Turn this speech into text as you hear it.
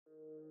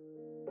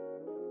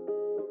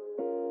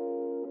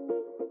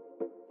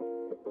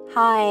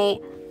Hi,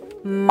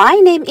 my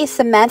name is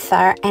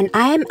Samantha and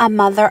I am a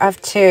mother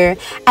of two,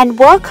 and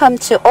welcome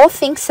to All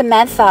Things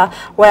Samantha,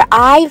 where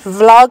I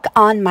vlog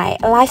on my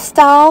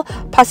lifestyle,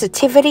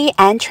 positivity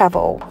and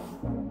travel.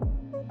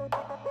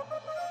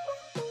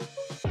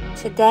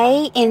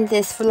 Today in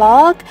this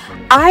vlog,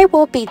 I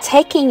will be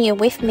taking you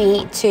with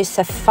me to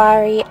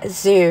Safari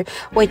Zoo,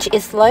 which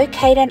is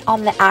located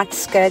on the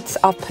outskirts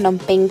of Phnom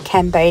Penh,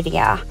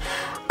 Cambodia.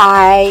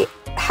 I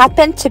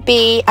happened to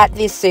be at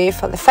this zoo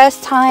for the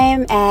first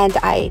time and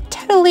I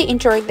totally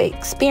enjoyed the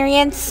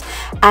experience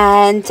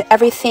and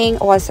everything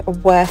was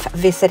worth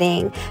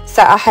visiting.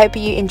 So I hope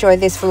you enjoy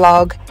this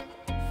vlog.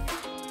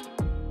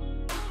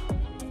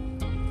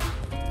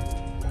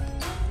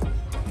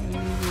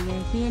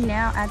 We're here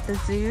now at the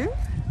zoo,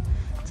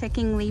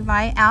 taking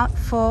Levi out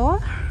for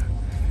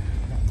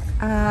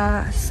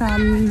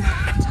some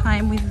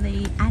time with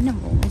the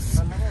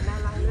animals.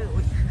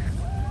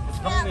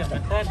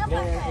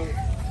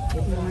 He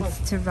wants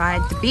to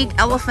ride the big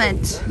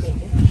elephant.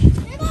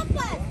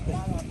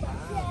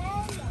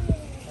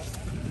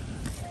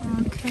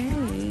 Okay,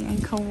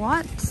 and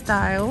Kawat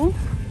style.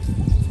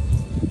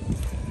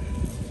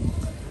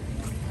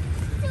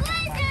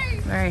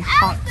 Very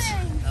hot.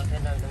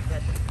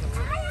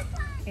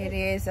 It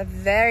is a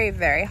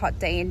very hot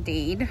day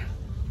indeed.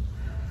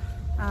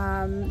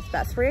 It's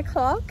about 3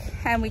 o'clock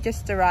and we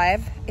just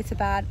arrived. It's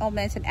about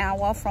almost an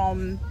hour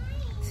from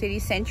city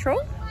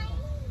central.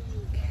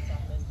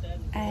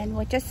 And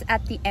we're just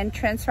at the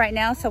entrance right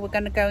now, so we're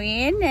going to go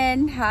in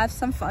and have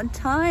some fun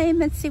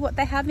time and see what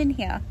they have in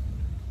here.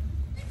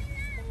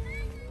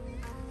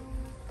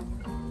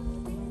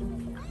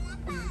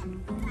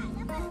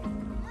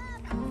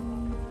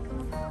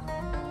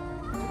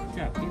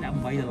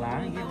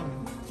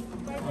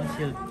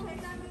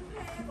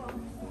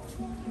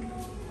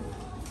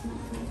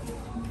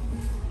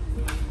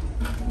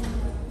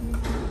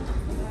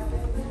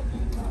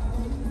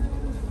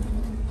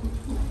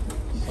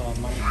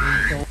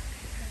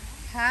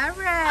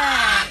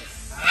 Parrots!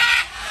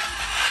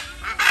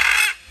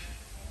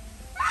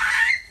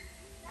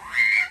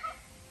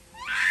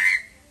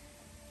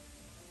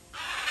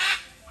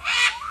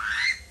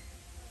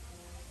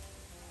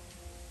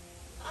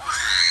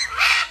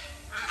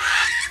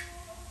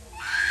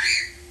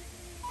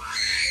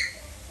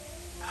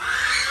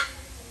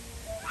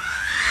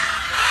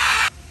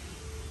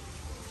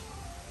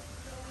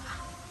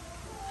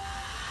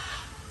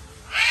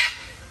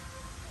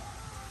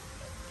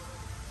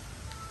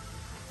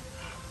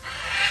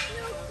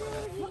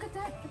 Look at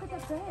that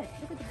bird.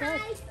 Look at the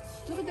bird.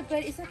 Look at the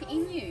bird. It's like an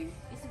emu.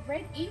 It's a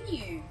red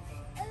emu.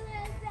 What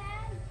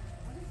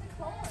is it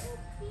called?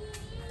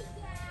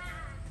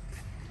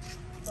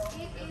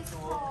 It is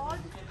called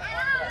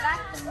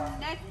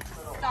black-neck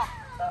stock.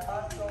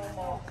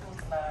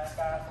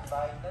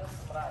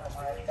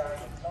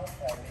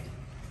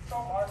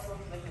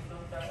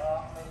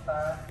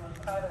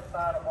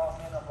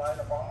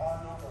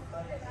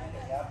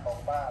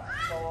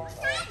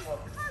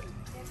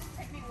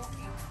 Take me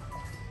walking.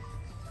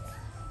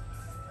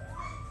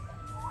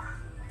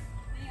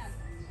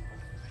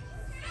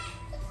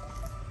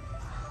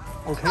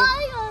 Okay.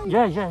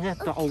 Yeah.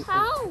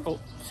 Oh,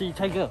 see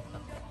tiger.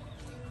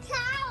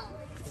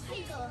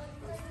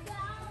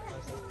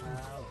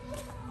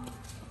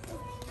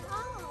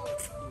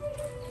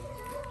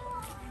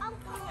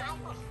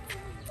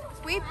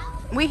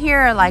 We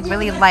here like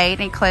really late.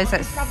 It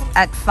closes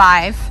at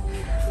 5.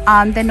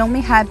 They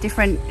normally have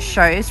different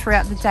shows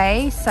throughout the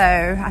day, so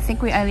I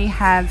think we only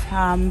have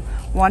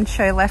one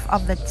show left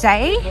of the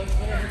day.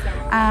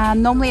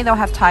 Normally they'll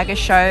have tiger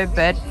show,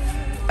 but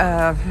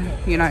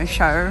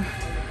show,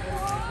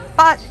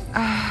 but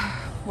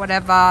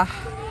whatever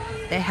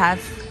they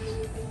have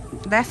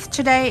left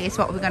today is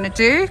what we're gonna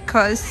do,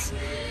 because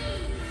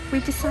we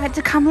decided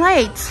to come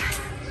late.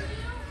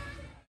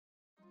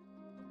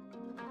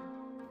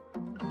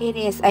 It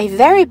is a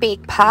very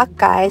big park,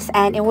 guys,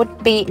 and it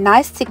would be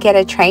nice to get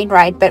a train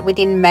ride, but we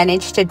didn't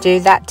manage to do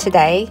that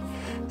today,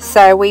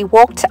 so we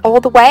walked all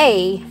the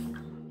way.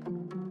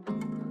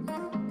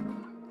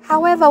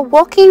 However,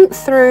 walking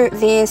through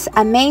this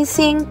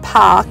amazing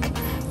park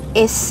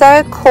is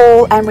so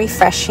cool and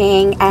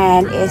refreshing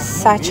and is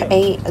such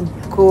a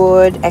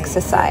good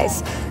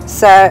exercise.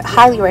 So,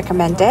 highly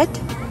recommended.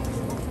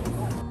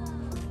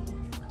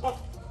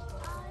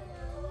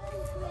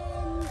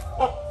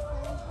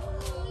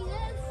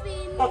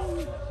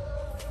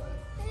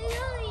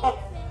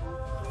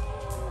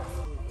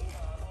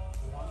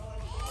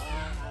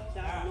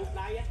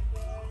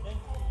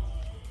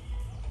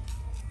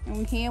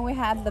 And here we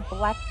have the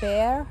black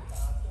bear.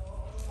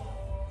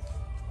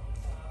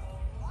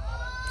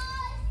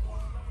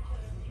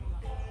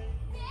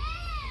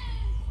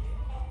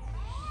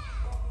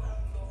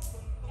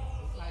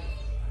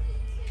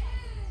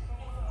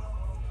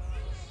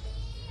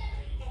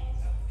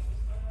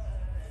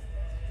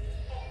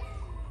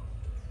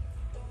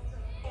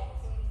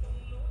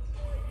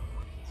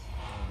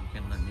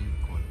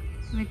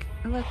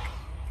 Look.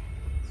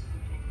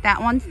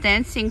 That one's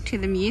dancing to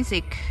the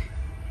music.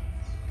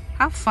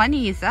 How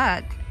funny is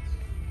that?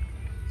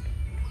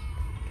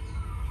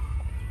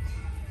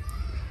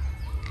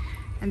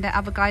 And the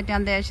other guy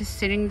down there is just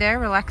sitting there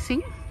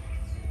relaxing.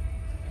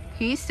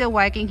 He's still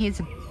wagging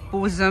his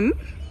bosom.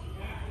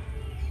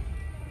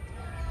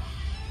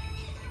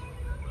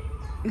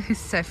 It's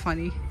so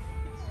funny.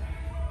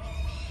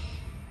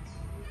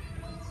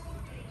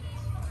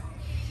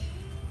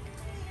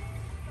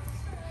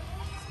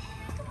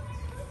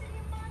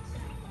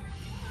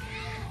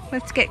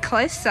 Let's get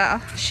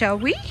closer, shall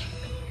we?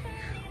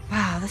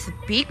 Wow, that's a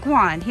big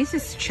one. He's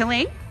just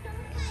chilling.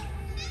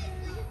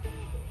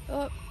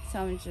 Oh,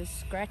 someone's just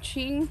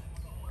scratching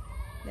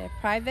their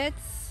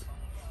privates.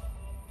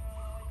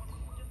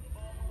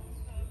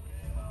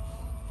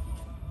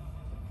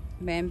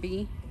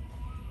 Bambi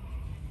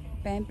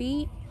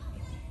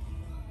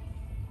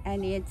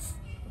and its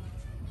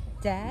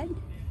dad,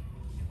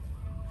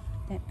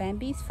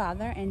 Bambi's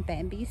father and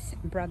Bambi's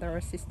brother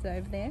or sister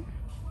over there.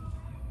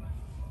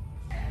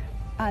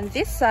 On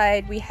this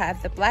side we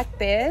have the black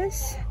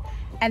bears,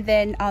 and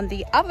then on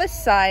the other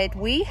side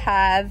we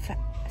have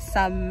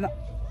some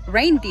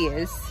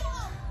reindeers.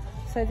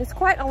 So there's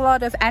quite a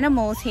lot of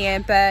animals here,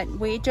 but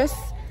we just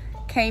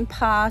came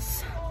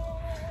past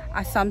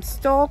some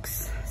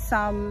storks,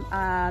 some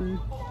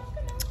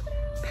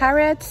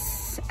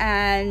parrots,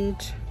 and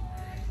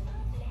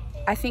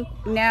I think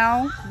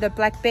now the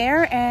black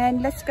bear.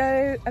 And let's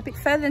go a bit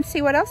further and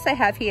see what else they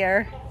have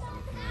here.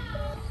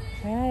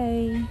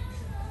 Hey,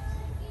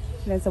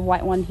 there's a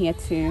white one here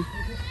too.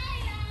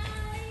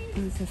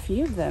 There's a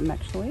few of them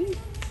actually.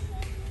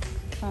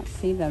 Can't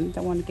see them,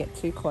 don't want to get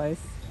too close.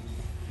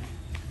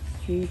 A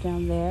few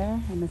down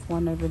there, and there's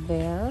one over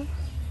there,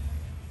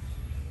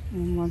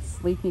 and one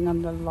sleeping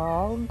on the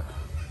log.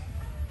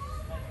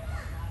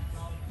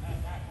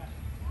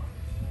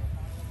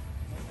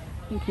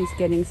 I think he's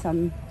getting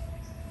some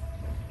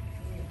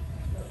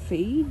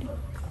feed.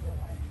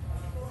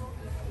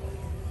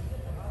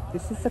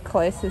 This is the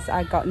closest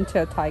I gotten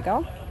to a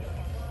tiger.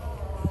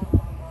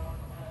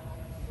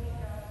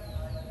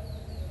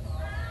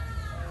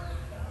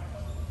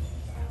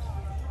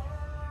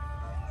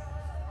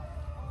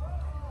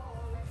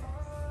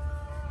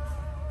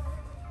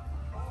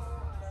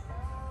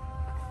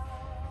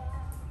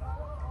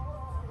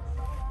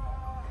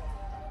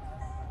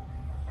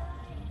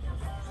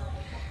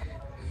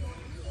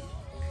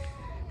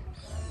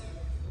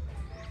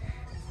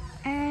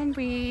 And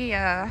we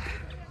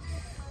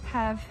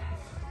have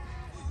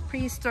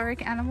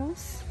prehistoric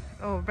animals,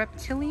 or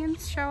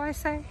reptilians shall I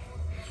say,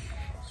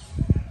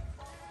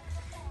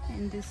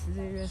 in this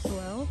zoo as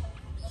well.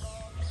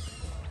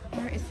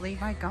 Where is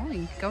Levi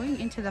going? Going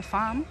into the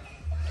farm.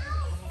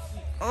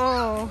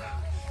 Oh!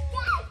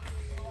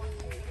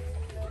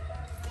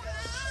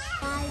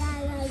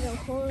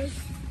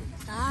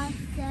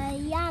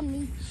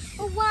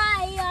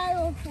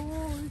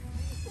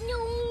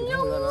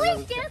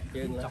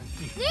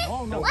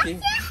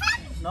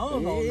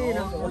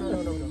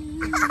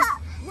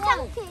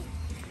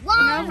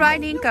 No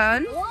riding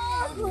gun.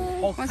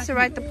 Wants to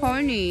ride the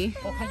pony.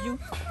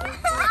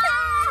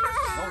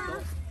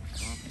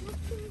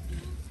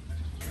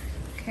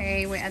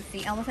 Okay, we're at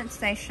the elephant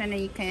station,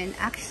 and you can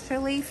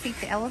actually feed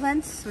the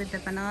elephants with the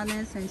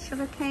bananas and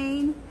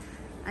sugarcane,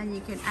 and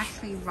you can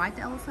actually ride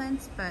the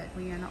elephants, but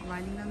we are not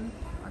riding them,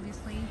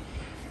 obviously.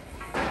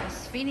 We're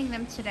just feeding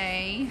them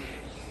today.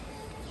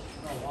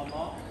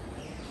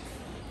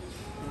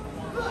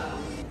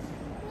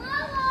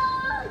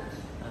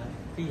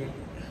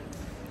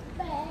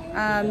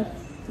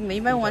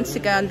 Levi wants to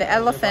go on the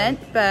elephant,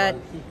 but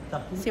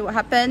see what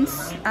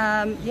happens.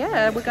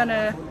 Yeah, we're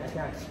gonna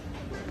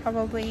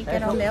probably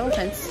get on the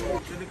elephants.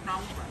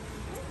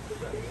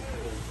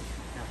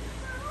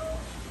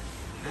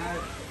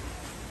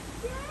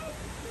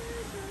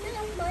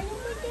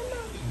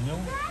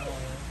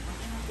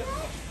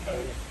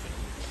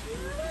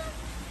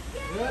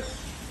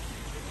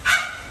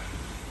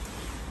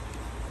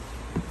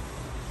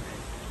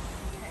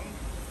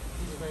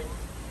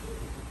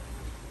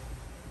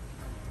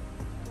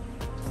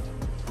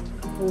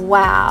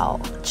 Wow,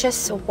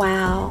 just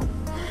wow.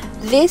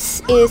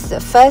 This is the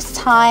first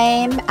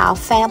time our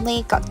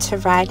family got to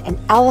ride an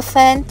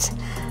elephant.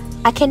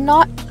 I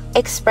cannot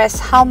express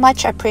how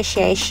much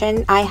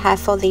appreciation I have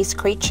for these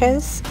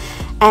creatures,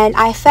 and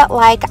I felt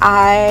like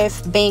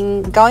I've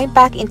been going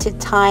back into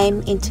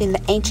time, into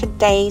the ancient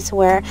days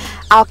where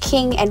our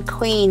king and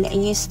queen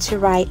used to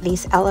ride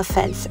these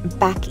elephants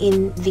back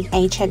in the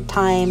ancient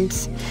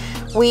times.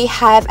 We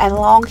have a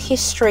long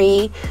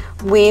history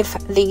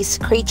with these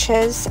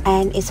creatures,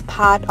 and it's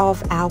part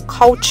of our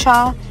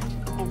culture.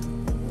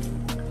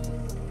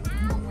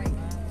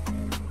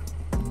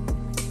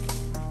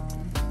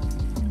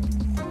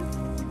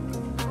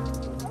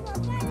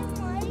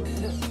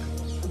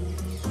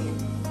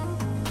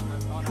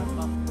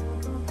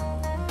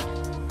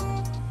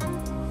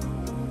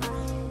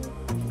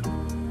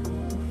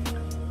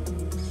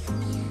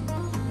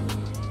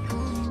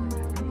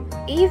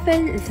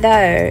 Even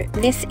though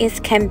this is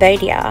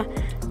Cambodia,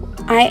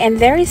 I am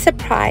very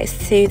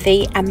surprised to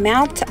the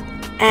amount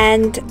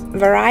and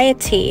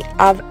variety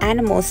of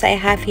animals they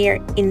have here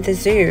in the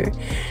zoo.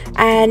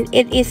 And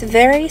it is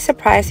very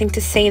surprising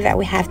to see that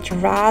we have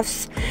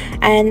giraffes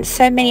and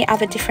so many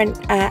other different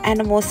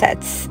animals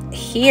that's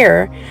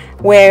here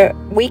where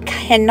we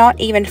cannot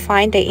even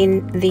find it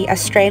in the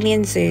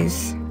Australian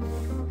zoos.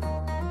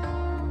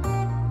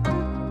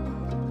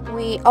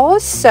 We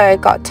also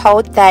got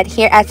told that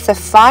here at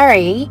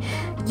Safari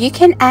you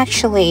can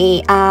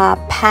actually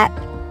pat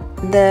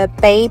the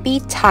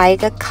baby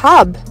tiger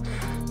cub,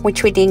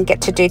 which we didn't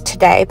get to do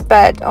today,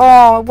 but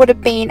oh, it would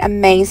have been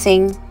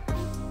amazing.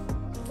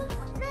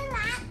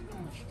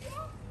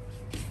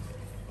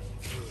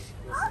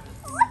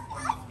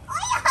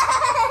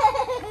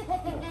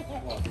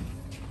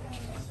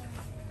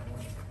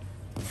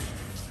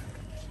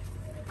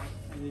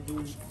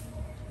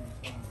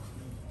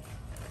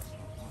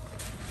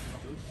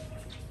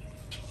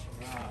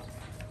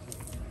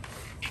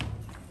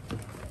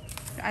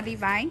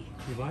 Levi?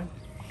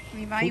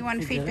 Levi, you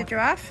want to feed the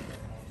giraffe?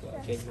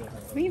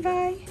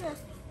 Levi?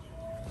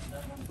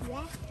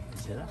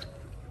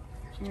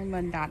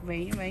 Mình đạt về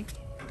như vậy.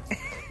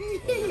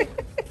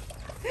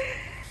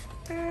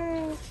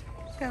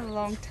 Got a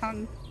long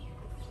tongue.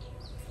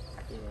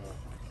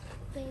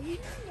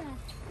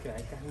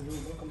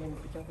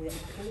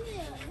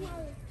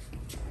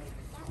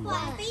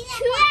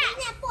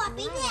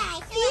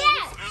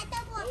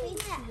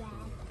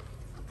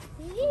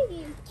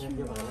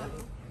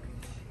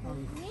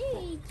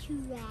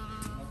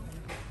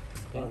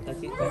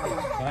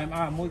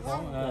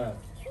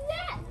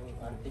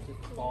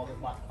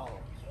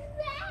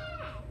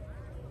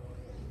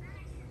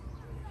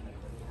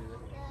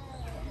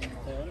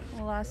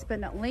 Last but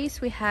not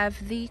least, we have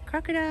the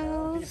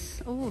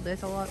crocodiles. Oh,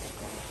 there's a lot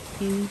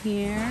in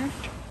here.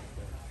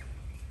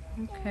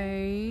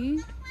 Okay.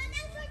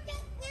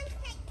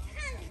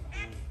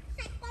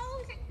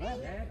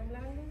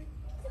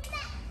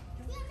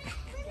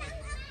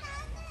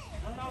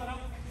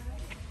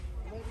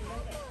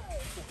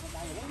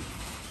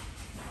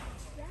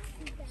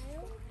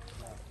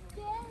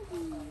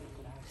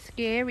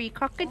 Scary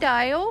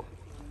crocodile.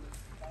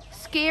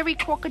 Scary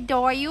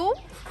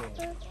crocodile.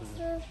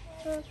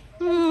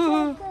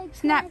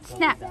 Snap,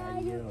 snap.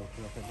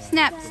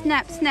 Snap,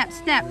 snap, snap,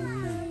 snap.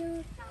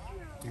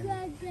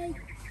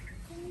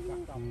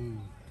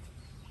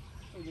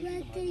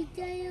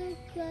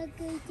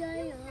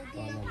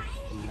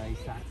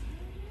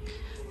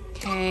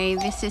 Okay,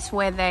 this is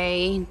where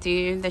they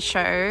do the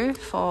show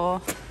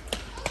for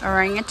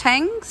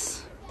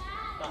orangutans.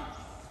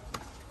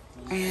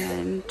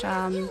 And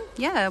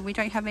yeah, we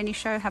don't have any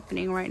show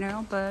happening right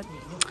now, but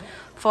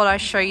thought I'd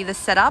show you the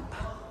setup.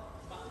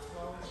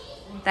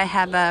 They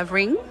have a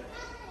ring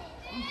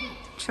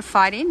to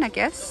fight in, I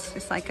guess.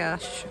 It's like a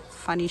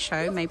funny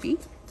show, maybe.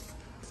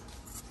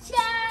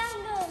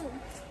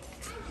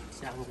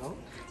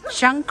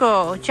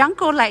 Jungle.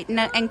 Jungle like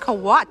Angkor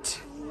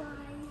Wat.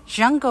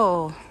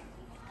 Jungle.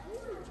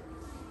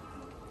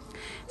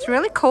 It's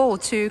really cool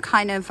to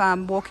kind of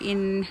walk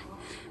in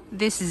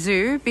this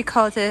zoo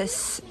because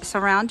it's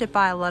surrounded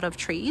by a lot of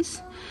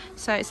trees.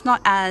 So it's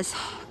not as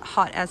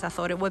hot as I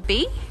thought it would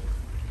be.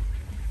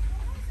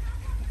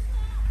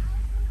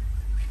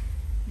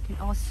 You can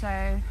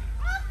also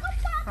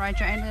ride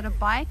your own little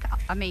bike,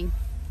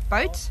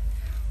 boat,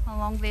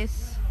 along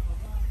this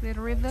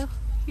little river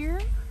here.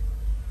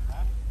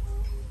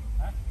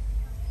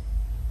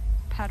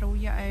 Paddle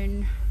your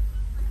own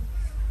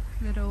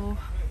little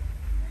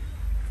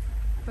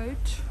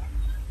boat.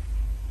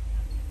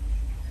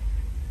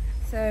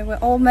 So we're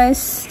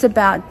almost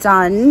about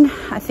done.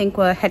 I think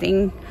we're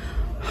heading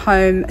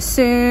home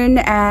soon,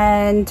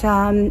 and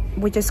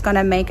we're just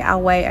gonna make our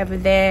way over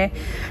there.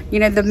 You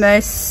know, the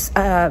most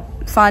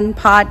fun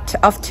part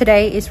of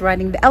today is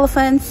riding the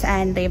elephants,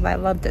 and Levi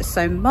loved it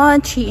so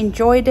much. He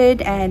enjoyed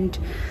it, and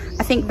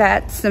I think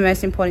that's the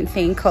most important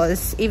thing,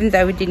 because even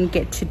though we didn't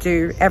get to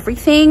do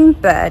everything,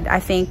 but I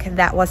think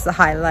that was the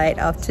highlight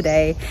of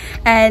today.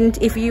 And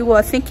if you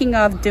were thinking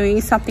of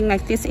doing something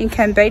like this in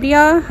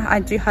Cambodia, I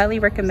do highly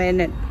recommend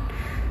it.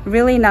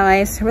 Really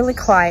nice, really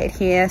quiet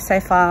here so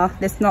far.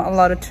 There's not a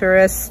lot of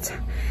tourists,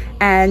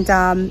 and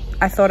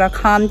I thought I'd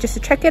come just to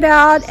check it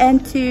out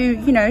and to,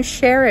 you know,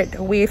 share it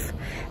with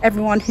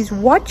everyone who's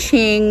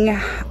watching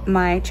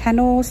my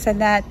channel, so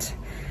that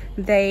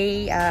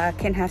they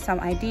can have some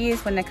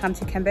ideas when they come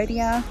to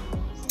Cambodia.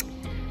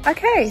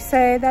 Okay,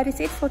 so that is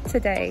it for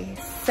today.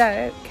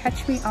 So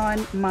catch me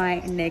on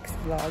my next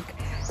vlog.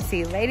 See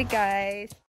you later, guys.